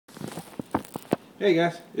Hey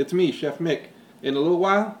guys, it's me, Chef Mick. In a little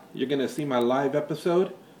while, you're going to see my live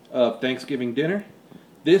episode of Thanksgiving dinner.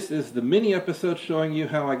 This is the mini episode showing you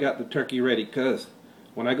how I got the turkey ready, because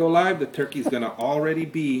when I go live, the turkey's going to already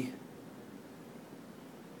be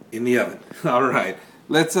in the oven. Alright,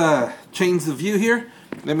 let's change the view here.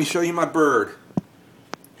 Let me show you my bird.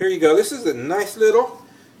 Here you go. This is a nice little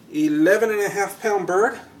 11.5-pound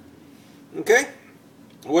bird. Okay?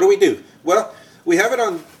 What do? Well, we have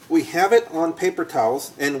it on paper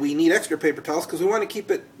towels, and we need extra paper towels because we want to keep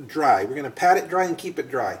it dry. We're going to pat it dry and keep it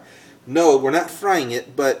dry. No, we're not frying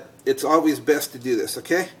it, but it's always best to do this,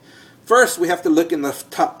 okay? First, we have to look in the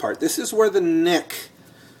top part. This is where the neck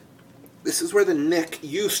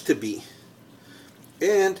used to be.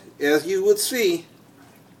 And as you would see,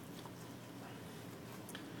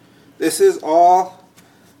 this is all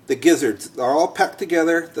the gizzards. They're all packed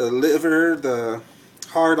together. The liver, the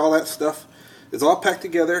heart, all that stuff is all packed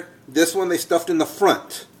together. This one they stuffed in the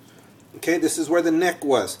front. Okay, this is where the neck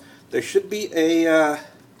was. There should be a,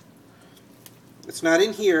 it's not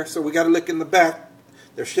in here, so we got to look in the back.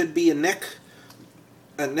 There should be a neck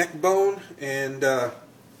bone, and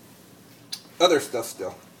other stuff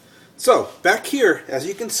still. So, back here, as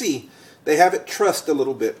you can see, they have it trussed a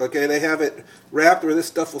little bit. Okay, they have it wrapped where this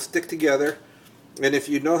stuff will stick together. And if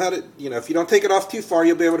you know how to, if you don't take it off too far,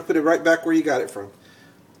 you'll be able to put it right back where you got it from.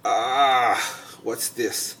 What's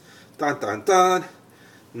this? Dun dun dun.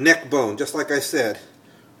 Neck bone, just like I said.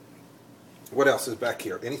 What else is back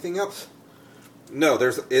here? Anything else? No,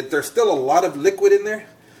 there's still a lot of liquid in there.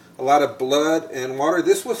 A lot of blood and water.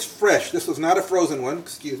 This was fresh. This was not a frozen one.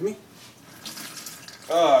 Excuse me.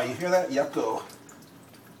 Oh, you hear that? Yucko.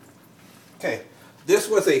 Okay. This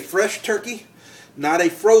was a fresh turkey, not a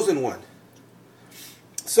frozen one.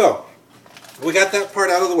 So, we got that part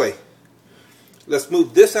out of the way. Let's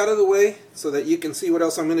move this out of the way so that you can see what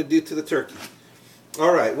else I'm going to do to the turkey.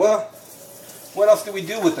 Alright, well, what else do we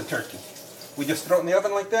do with the turkey? We just throw it in the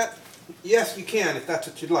oven like that? Yes, you can if that's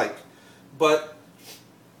what you'd like. But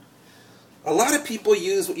a lot of people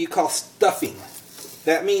use what you call stuffing.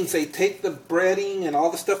 That means they take the breading and all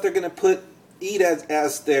the stuff they're going to eat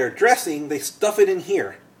as their dressing, they stuff it in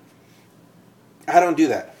here. I don't do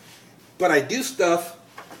that. But I do stuff,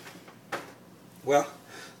 well,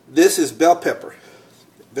 this is bell pepper.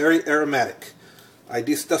 Very aromatic. I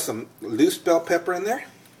do stuff some loose bell pepper in there.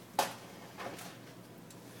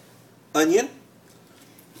 Onion.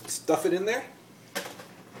 Stuff it in there.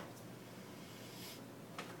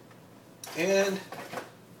 And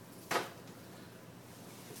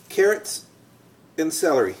carrots and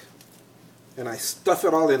celery. And I stuff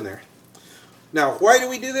it all in there. Now, why do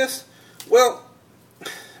we do this? Well,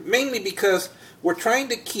 mainly because we're trying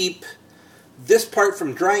to keep this part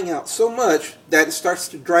from drying out so much that it starts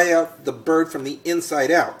to dry out the bird from the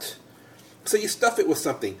inside out. So you stuff it with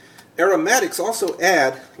something. Aromatics also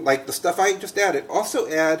add, like the stuff I just added, also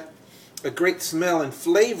add a great smell and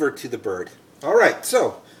flavor to the bird. Alright,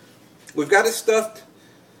 so we've got it stuffed.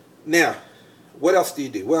 Now, what else do you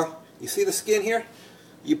do? Well, you see the skin here?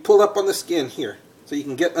 You pull up on the skin here so you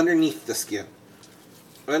can get underneath the skin.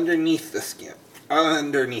 Underneath the skin.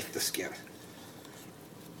 Underneath the skin.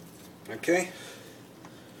 Okay?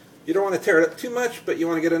 You don't want to tear it up too much, but you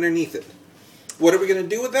want to get underneath it. What are we going to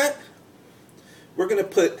do with that? We're going to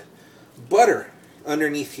put butter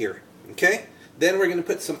underneath here. Okay? Then we're going to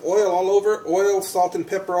put some oil all over, oil, salt, and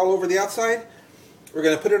pepper all over the outside. We're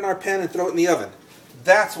going to put it in our pan and throw it in the oven.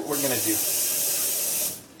 That's what we're going to do.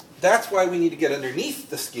 That's why we need to get underneath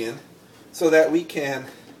the skin so that we can...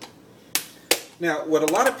 Now, what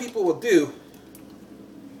a lot of people will do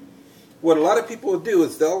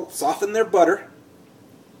is they'll soften their butter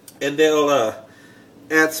and they'll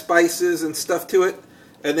add spices and stuff to it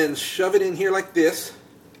and then shove it in here like this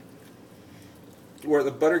where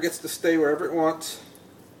the butter gets to stay wherever it wants.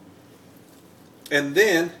 And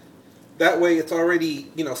then that way it's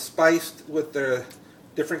already, spiced with the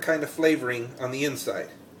different kind of flavoring on the inside.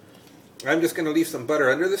 I'm just going to leave some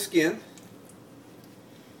butter under the skin.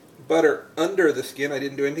 Butter under the skin. I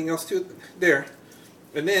didn't do anything else to it there.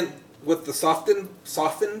 And then with the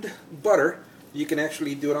softened butter, you can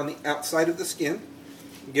actually do it on the outside of the skin.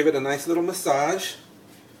 Give it a nice little massage.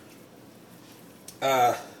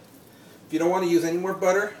 If you don't want to use any more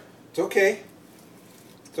butter, it's okay.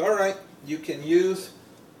 It's alright. You can use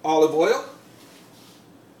olive oil,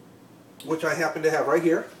 which I happen to have right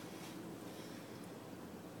here.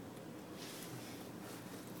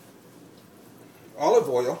 Olive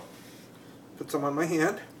oil. Put some on my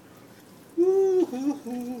hand.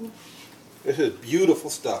 This is beautiful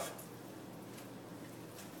stuff.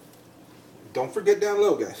 Don't forget down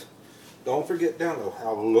low, guys. Don't forget down low.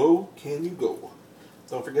 How low can you go?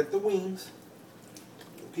 Don't forget the wings.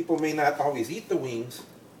 People may not always eat the wings,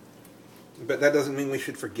 but that doesn't mean we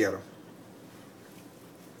should forget them.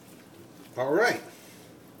 All right.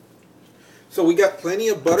 So we got plenty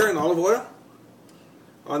of butter and olive oil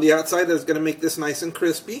on the outside that's going to make this nice and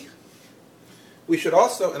crispy. We should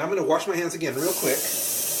also, and I'm going to wash my hands again real quick.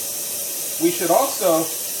 We should also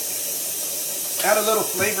add a little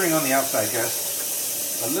flavoring on the outside,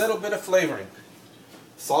 guys. A little bit of flavoring.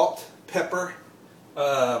 Salt, pepper,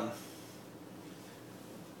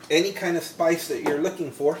 any kind of spice that you're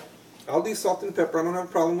looking for. I'll do salt and pepper. I don't have a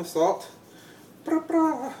problem with salt.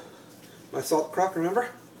 My salt crock, remember?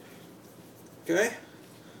 Okay.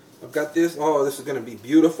 I've got this. Oh, this is going to be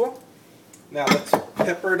beautiful. Now let's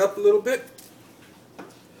pepper it up a little bit.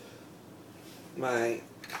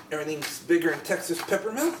 Everything's bigger in Texas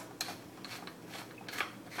pepper mill.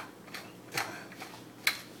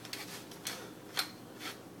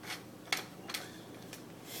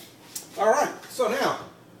 Alright, so now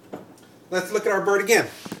let's look at our bird again.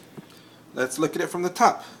 Let's look at it from the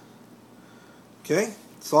top. Okay,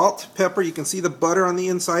 salt, pepper, you can see the butter on the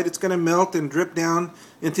inside. It's going to melt and drip down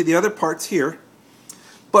into the other parts here.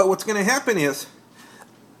 But what's going to happen is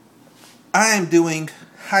I'm doing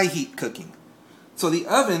high heat cooking. So the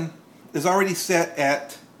oven is already set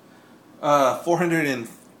at 400 and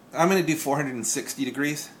I'm going to do 460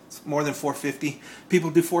 degrees. It's more than 450.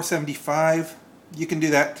 People do 475. You can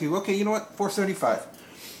do that too. Okay, you know what? 475.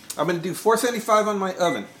 I'm going to do 475 on my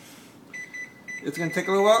oven. It's going to take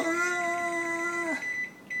a little while.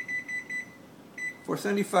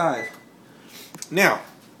 475. Now,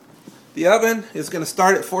 the oven is going to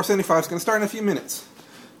start at 475. It's going to start in a few minutes.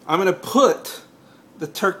 I'm going to put the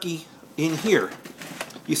turkey in here.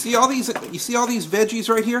 You see all these veggies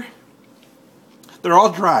right here? They're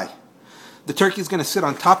all dry. The turkey is going to sit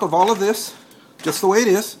on top of all of this, just the way it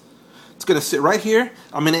is. It's going to sit right here.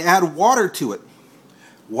 I'm going to add water to it.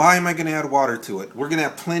 Why am I going to add water to it? We're going to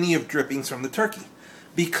have plenty of drippings from the turkey.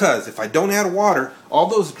 Because if I don't add water, all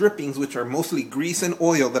those drippings, which are mostly grease and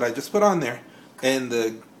oil that I just put on there, and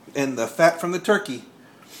the fat from the turkey,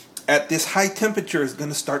 at this high temperature is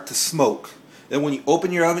going to start to smoke. Then when you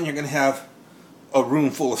open your oven, you're going to have a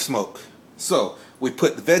room full of smoke. So we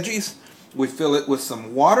put the veggies, we fill it with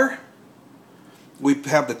some water, we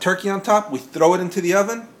have the turkey on top, we throw it into the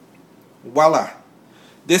oven. Voila.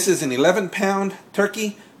 This is an 11-pound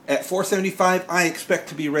turkey at 475. I expect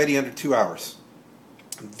to be ready under 2 hours.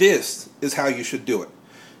 This is how you should do it.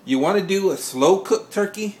 You want to do a slow cooked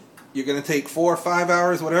turkey, you're going to take 4 or 5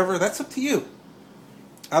 hours, whatever, that's up to you.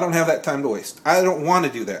 I don't have that time to waste. I don't want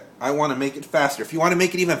to do that. I want to make it faster. If you want to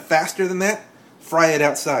make it even faster than that, fry it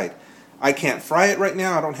outside. I can't fry it right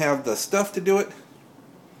now. I don't have the stuff to do it.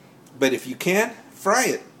 But if you can, fry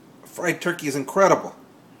it. Fried turkey is incredible.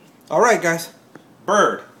 Alright guys,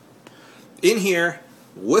 bird. In here,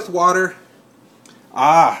 with water.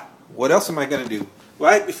 What else am I going to do?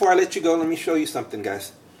 Right before I let you go, let me show you something,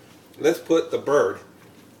 guys. Let's put the bird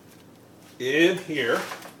in here.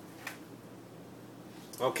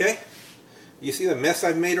 Okay? You see the mess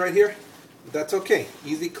I've made right here? That's okay.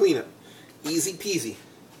 Easy cleanup. Easy peasy.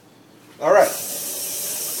 Alright.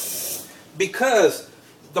 Because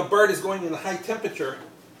the bird is going in a high temperature,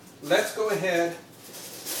 let's go ahead,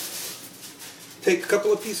 take a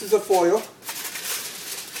couple of pieces of foil.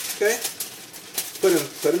 Okay?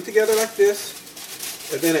 Put them together like this.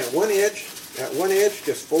 And then at one edge,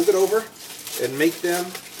 just fold it over and make them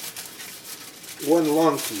one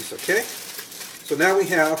long piece, okay? So now we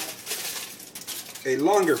have a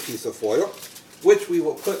longer piece of foil, which we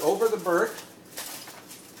will put over the bird.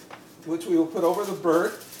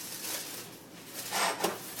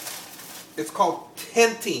 It's called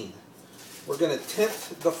tenting. We're going to tent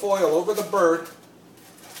the foil over the bird.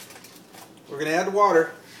 We're going to add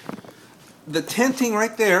water. The tenting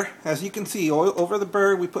right there, as you can see, over the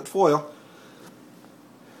bird we put foil.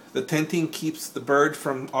 The tenting keeps the bird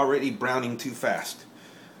from already browning too fast.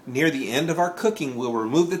 Near the end of our cooking, we'll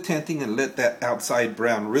remove the tenting and let that outside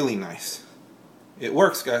brown really nice. It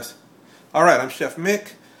works, guys. Alright, I'm Chef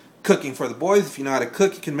Mick, cooking for the boys. If you know how to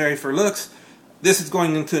cook, you can marry for looks. This is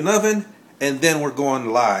going into an oven, and then we're going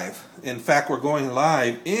live. In fact, we're going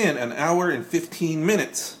live in 1 hour and 15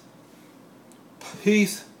 minutes.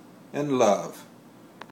 Peace and love.